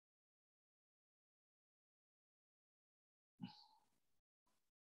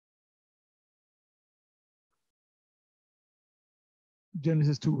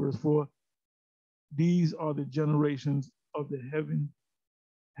 Genesis 2, verse 4. These are the generations of the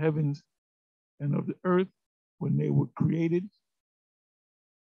heavens and of the earth when they were created,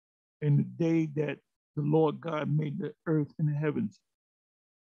 in the day that the Lord God made the earth and the heavens.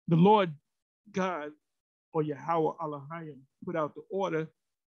 The Lord God, or Yahweh Elohim, put out the order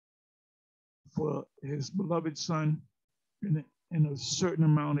for his beloved son and a certain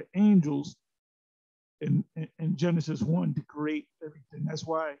amount of angels in Genesis 1 to create everything. That's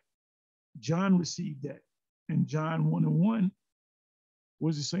why John received that. In John 1 and 1,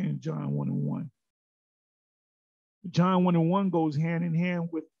 what does it say in John 1 and 1? John 1 and 1 goes hand in hand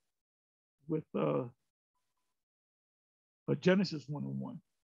with Genesis 1 and 1.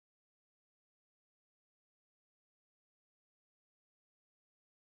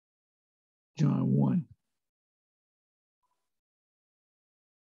 John 1.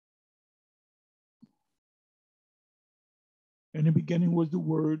 In the beginning was the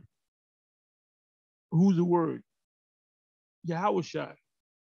Word. Who's the Word? Yahushua,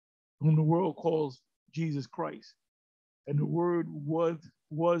 whom the world calls Jesus Christ. And the Word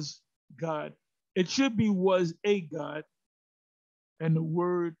was God. It should be was a God, and the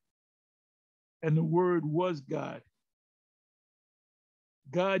Word was God.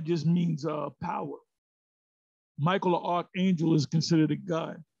 God just means power. Michael, the archangel, is considered a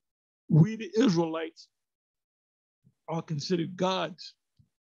god. We, the Israelites, are considered gods.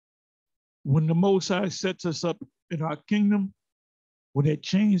 When the Most High sets us up in our kingdom, when that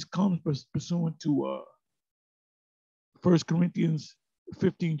change comes pursuant to 1 Corinthians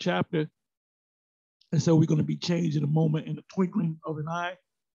 15 chapter, and so we're going to be changed in a moment, in the twinkling of an eye,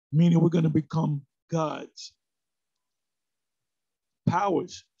 meaning we're going to become gods.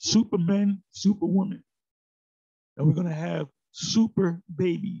 Powers, supermen, superwomen. And we're going to have super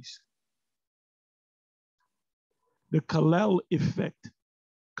babies. The Kalel effect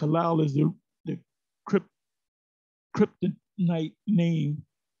Kal-El is the kryptonite name,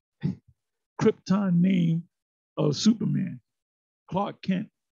 Krypton name of Superman, Clark Kent.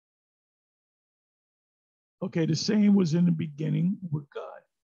 Okay, the same was in the beginning with God.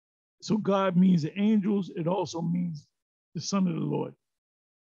 So God means the angels. It also means the Son of the Lord.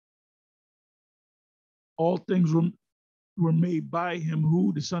 All things were made by him,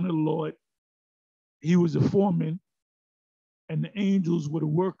 who, the Son of the Lord, he was the foreman, and the angels were the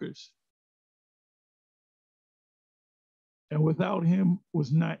workers. And without him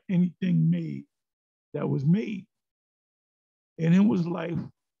was not anything made that was made. In him was life,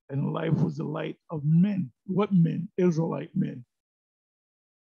 and life was the light of men. What men? Israelite men.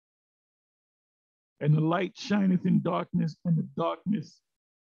 And the light shineth in darkness, and the darkness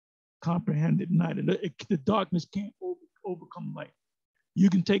comprehended not. The darkness can't overcome light. You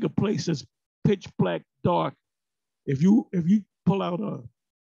can take a place that's pitch black dark. If you pull out a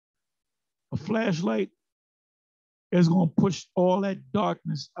flashlight, it's going to push all that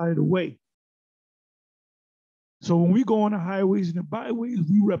darkness out of the way. So when we go on the highways and the byways,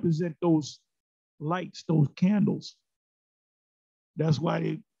 we represent those lights, those candles. That's why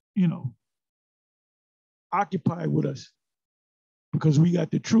they, occupy with us, because we got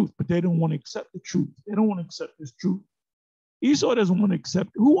the truth, but they don't want to accept the truth. They don't want to accept this truth. Esau doesn't want to accept.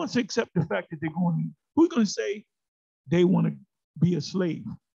 Who wants to accept the fact that they're going? Who's going to say they want to be a slave?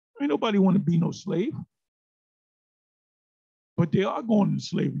 Ain't nobody want to be no slave. But they are going into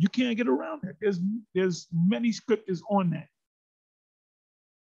slavery. You can't get around that. There's many scriptures on that.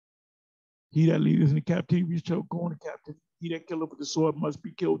 He that leadeth in the captivity shall go into captivity. He that killeth with the sword must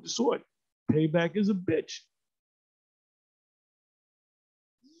be killed with the sword. Payback is a bitch.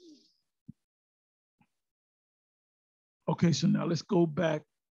 Okay, so now let's go back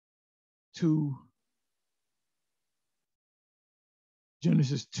to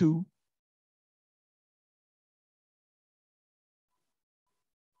Genesis 2.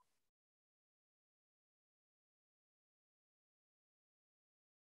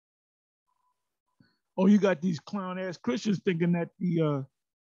 Oh, you got these clown-ass Christians thinking that the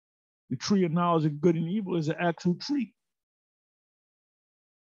tree of knowledge of good and evil is an actual tree.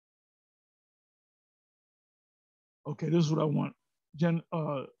 Okay, this is what I want.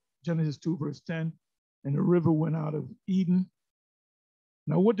 Genesis 2, verse 10. And the river went out of Eden.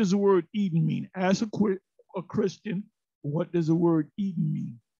 Now, what does the word Eden mean? As a Christian, what does the word Eden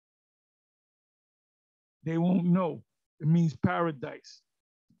mean? They won't know. It means paradise.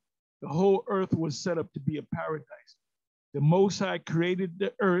 The whole earth was set up to be a paradise. The Most High created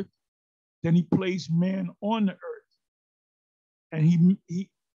the earth, then he placed man on the earth. And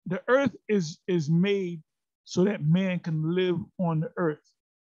the earth is made so that man can live on the earth.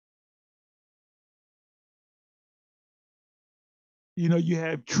 You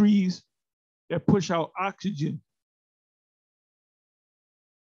have trees that push out oxygen.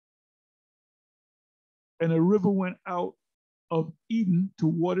 And a river went out of Eden to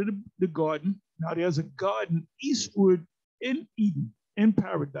water the garden. Now there's a garden eastward in Eden, in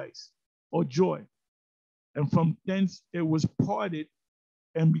paradise or joy. And from thence it was parted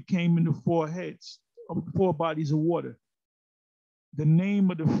and became into four bodies of water. The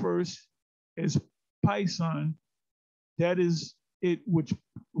name of the first is Pison. That is it which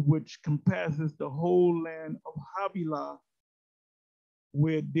compasses the whole land of Havilah,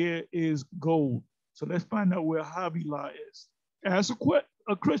 where there is gold. So let's find out where Havilah is. Ask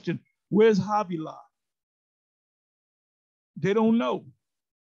a Christian, where's Havilah? They don't know.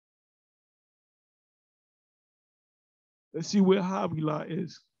 Let's see where Havilah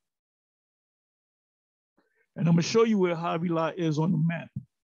is. And I'm going to show you where Havilah is on the map.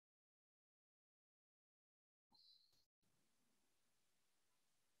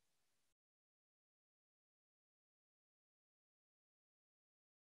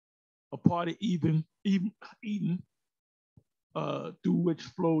 A part of Eden, through which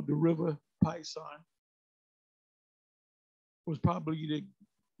flowed the river Pison, was probably the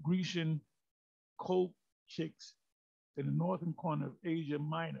Grecian Colchics in the northern corner of Asia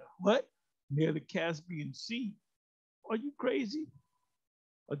Minor. What? Near the Caspian Sea. Are you crazy?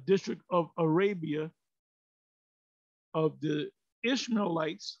 A district of Arabia of the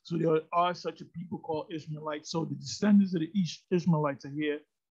Ishmaelites. So there are such a people called Ishmaelites. So the descendants of the Ishmaelites are here,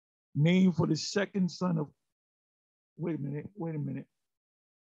 named for the second son of, wait a minute.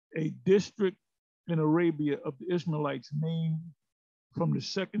 A district in Arabia of the Ishmaelites named from the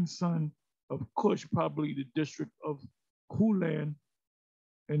second son of Cush, probably the district of Hulan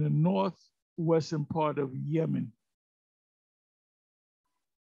in the northwestern part of Yemen.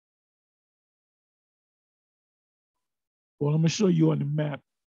 Well, I'm going to show you on the map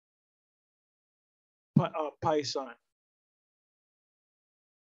Paisan.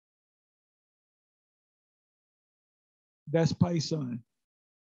 That's Paisan,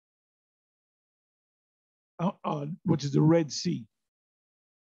 which is the Red Sea.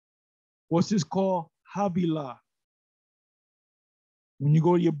 What's this called? Havilah. When you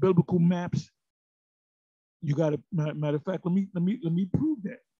go to your biblical maps, you got to. Matter of fact, let me prove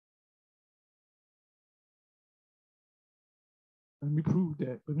that. Let me prove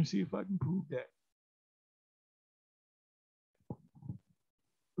that. Let me see if I can prove that.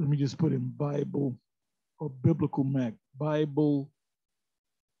 Let me just put in Bible or biblical map. Bible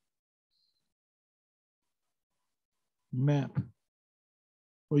map.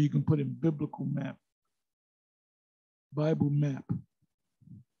 Or you can put in biblical map. Bible map.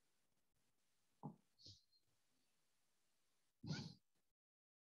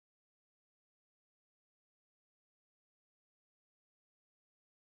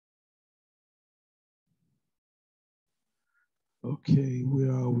 Okay,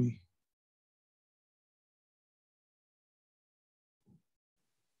 where are we?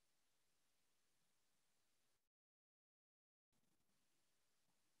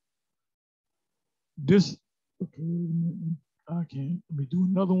 This, okay, I can't. Let me do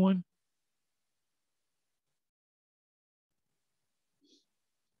another one.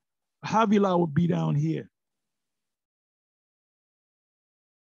 Havilah would be down here.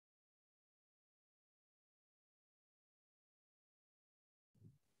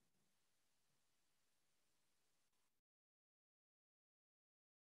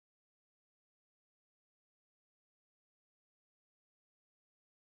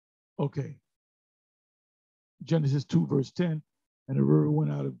 Okay. Genesis 2, verse 10. And the river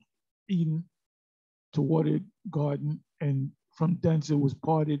went out of Eden to water garden, and from thence it was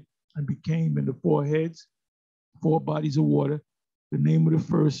parted and became into four heads, four bodies of water. The name of the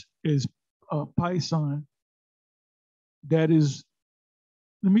first is Paisan. That is,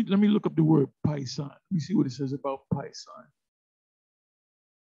 let me look up the word Paisan. Let me see what it says about Paisan.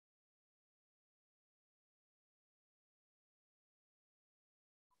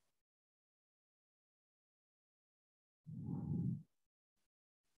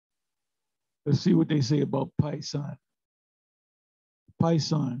 Let's see what they say about Paisan.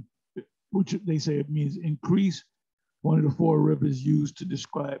 Paisan, which they say it means increase, one of the four rivers used to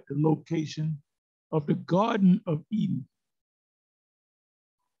describe the location of the Garden of Eden.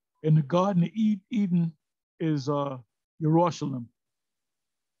 And the Garden of Eden is Jerusalem.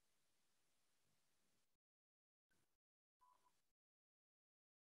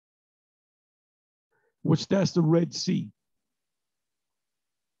 Which that's the Red Sea.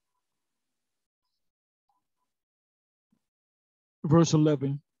 Verse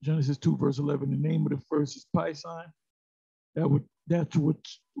 11, Genesis 2, verse 11, the name of the first is Paisan. That's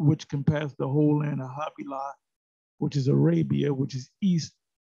which can pass the whole land of Havilah, which is Arabia, which is east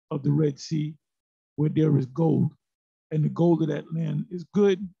of the Red Sea, where there is gold. And the gold of that land is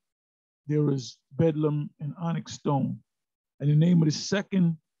good. There is Bedlam and onyx stone. And the name of the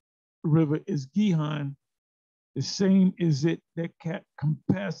second river is Gihon. The same is it that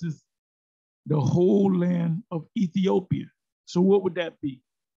compasses the whole land of Ethiopia. So what would that be?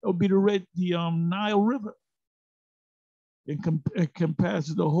 It would be the Nile River. It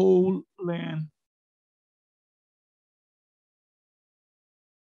compasses the whole land.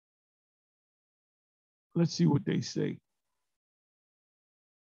 Let's see what they say.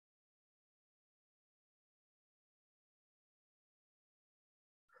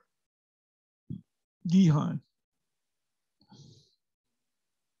 Gihon.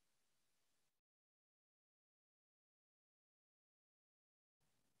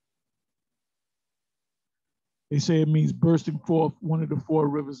 They say it means bursting forth one of the four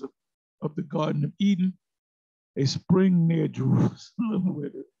rivers of the Garden of Eden, a spring near Jerusalem where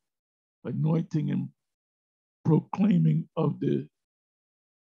the anointing and proclaiming of the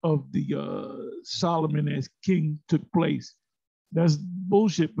Solomon as king took place. That's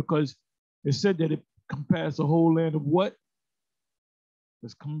bullshit because it said that it compassed the whole land of what?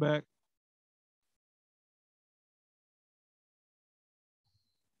 Let's come back.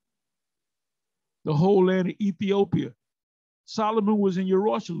 The whole land of Ethiopia. Solomon was in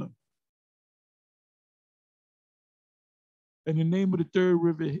Jerusalem. And the name of the third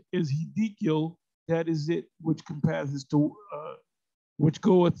river is Hiddekel. That is it, which compasses which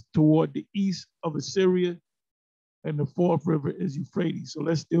goeth toward the east of Assyria. And the fourth river is Euphrates. So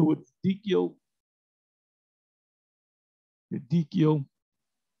let's deal with Hiddekel. Hiddekel.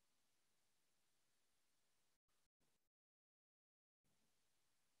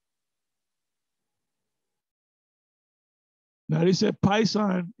 Now they said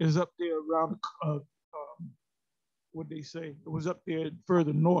Paisan is up there around what they say. It was up there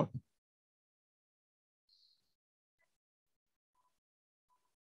further north.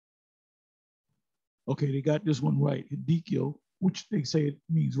 Okay, they got this one right. Hiddekel, which they say it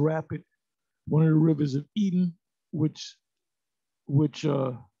means rapid. One of the rivers of Eden, which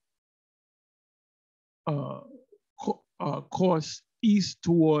course east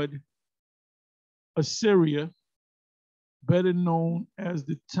toward Assyria, better known as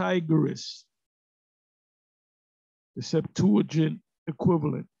the Tigris, the Septuagint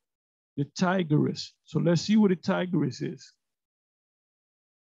equivalent, the Tigris. So let's see what the Tigris is.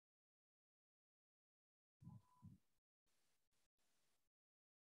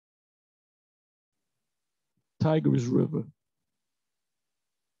 Tigris River.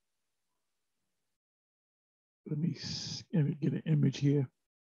 Let me get an image here.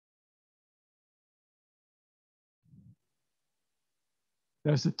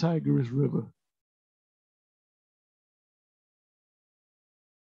 That's the Tigris River.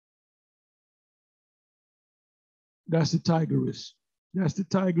 That's the Tigris. That's the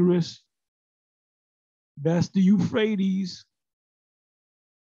Tigris. That's the Euphrates.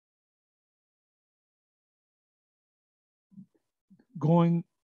 Going,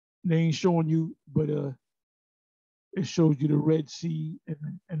 they ain't showing you, but it shows you the Red Sea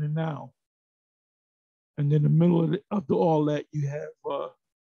and the Nile. And then the middle of all that, you have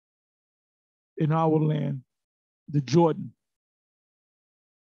in our land, the Jordan.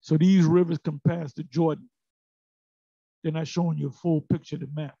 So these rivers can pass the Jordan. They're not showing you a full picture of the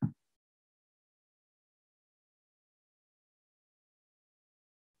map.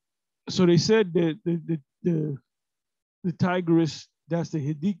 So they said that the Tigris, that's the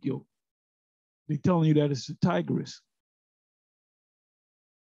Hiddekel. They're telling you that it's the Tigris.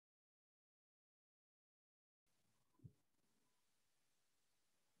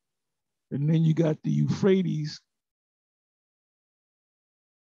 And then you got the Euphrates.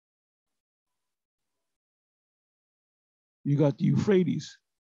 You got the Euphrates,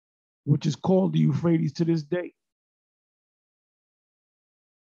 which is called the Euphrates to this day.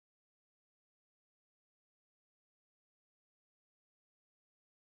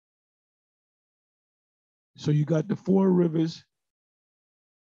 So you got the four rivers.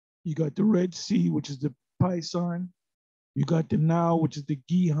 You got the Red Sea, which is the Pison. You got the Nile, which is the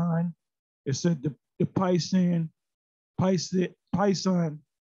Gihon. It said the Pison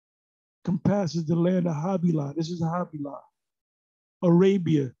compasses the land of Havilah. This is Havilah,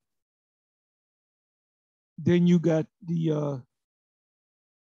 Arabia. Then you got the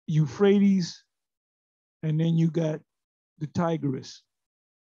Euphrates, and then you got the Tigris.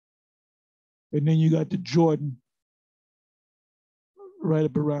 And then you got the Jordan right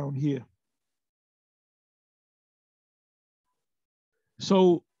up around here.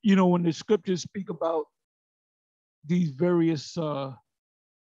 So, you know, when the scriptures speak about these various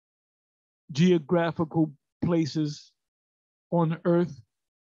geographical places on the earth,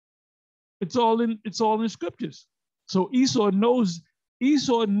 it's all in the scriptures. So Esau knows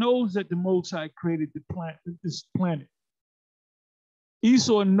that the Most High created this planet.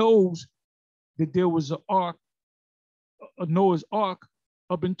 Esau knows that there was a Noah's Ark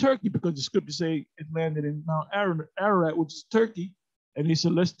up in Turkey, because the scriptures say it landed in Mount Ararat, which is Turkey. And he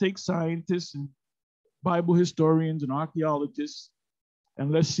said, let's take scientists and Bible historians and archaeologists,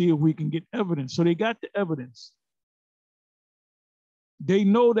 and let's see if we can get evidence. So they got the evidence. They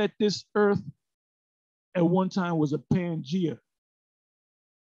know that this earth at one time was a Pangea.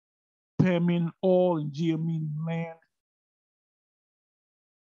 Pan meaning all and Gea meaning land.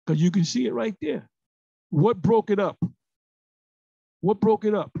 Because you can see it right there. What broke it up? What broke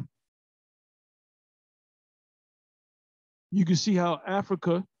it up? You can see how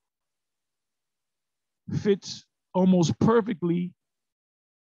Africa fits almost perfectly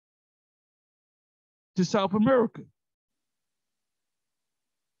to South America.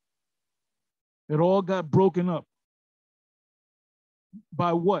 It all got broken up.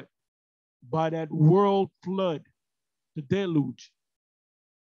 By what? By that world flood, the deluge.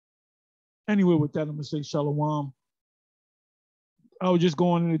 Anyway, with that, I'm gonna say shalom. I was just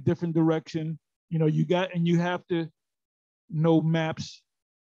going in a different direction. You know, you have to know maps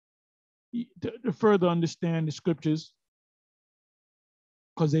to further understand the scriptures,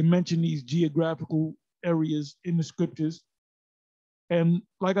 because they mention these geographical areas in the scriptures. And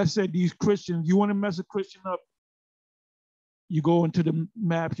like I said, these Christians, you want to mess a Christian up, you go into the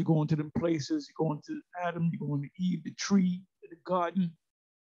maps, you go into the places, you go into Adam, you go into Eve, the tree, the garden,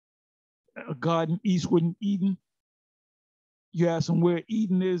 a garden eastward in Eden. You ask them where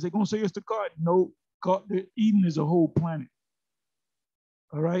Eden is, they're going to say it's the garden. No, Eden is a whole planet.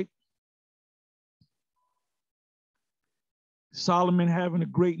 All right? Solomon having a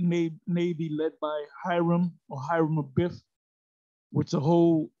great navy led by Hiram or Hiram Abiff, which the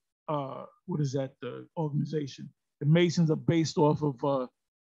whole, what is that, the organization? The Masons are based off of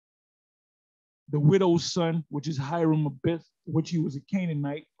the widow's son, which is Hiram Abiff, which he was a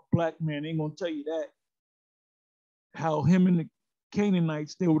Canaanite, a black man. They ain't gonna tell you that. How him and the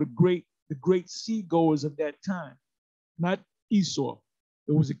Canaanites, they were the great seagoers of that time, not Esau.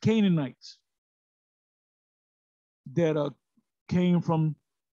 It was the Canaanites that came from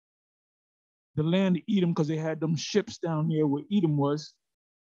the land of Edom because they had them ships down there where Edom was.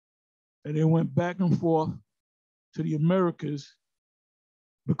 And they went back and forth to the Americas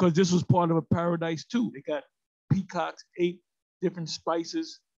because this was part of a paradise too. They got peacocks, 8 different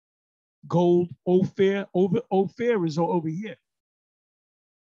spices, gold, Ophir. Ophir is over here.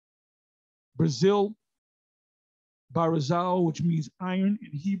 Brazil, Barazal, which means iron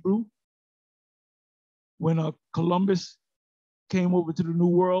in Hebrew. When Columbus came over to the New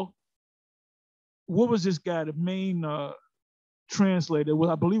World, what was this guy, the main translator? Well,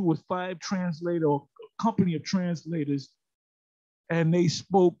 I believe it was 5 translators, or a company of translators, and they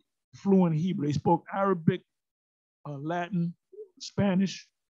spoke fluent Hebrew. They spoke Arabic, Latin, Spanish,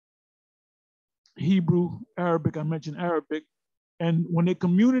 Hebrew, Arabic. I mentioned Arabic. And when they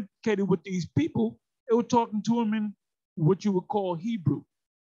communicated with these people, they were talking to them in what you would call Hebrew.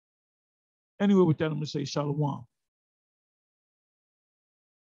 Anyway, with that, I'm going to say shalom.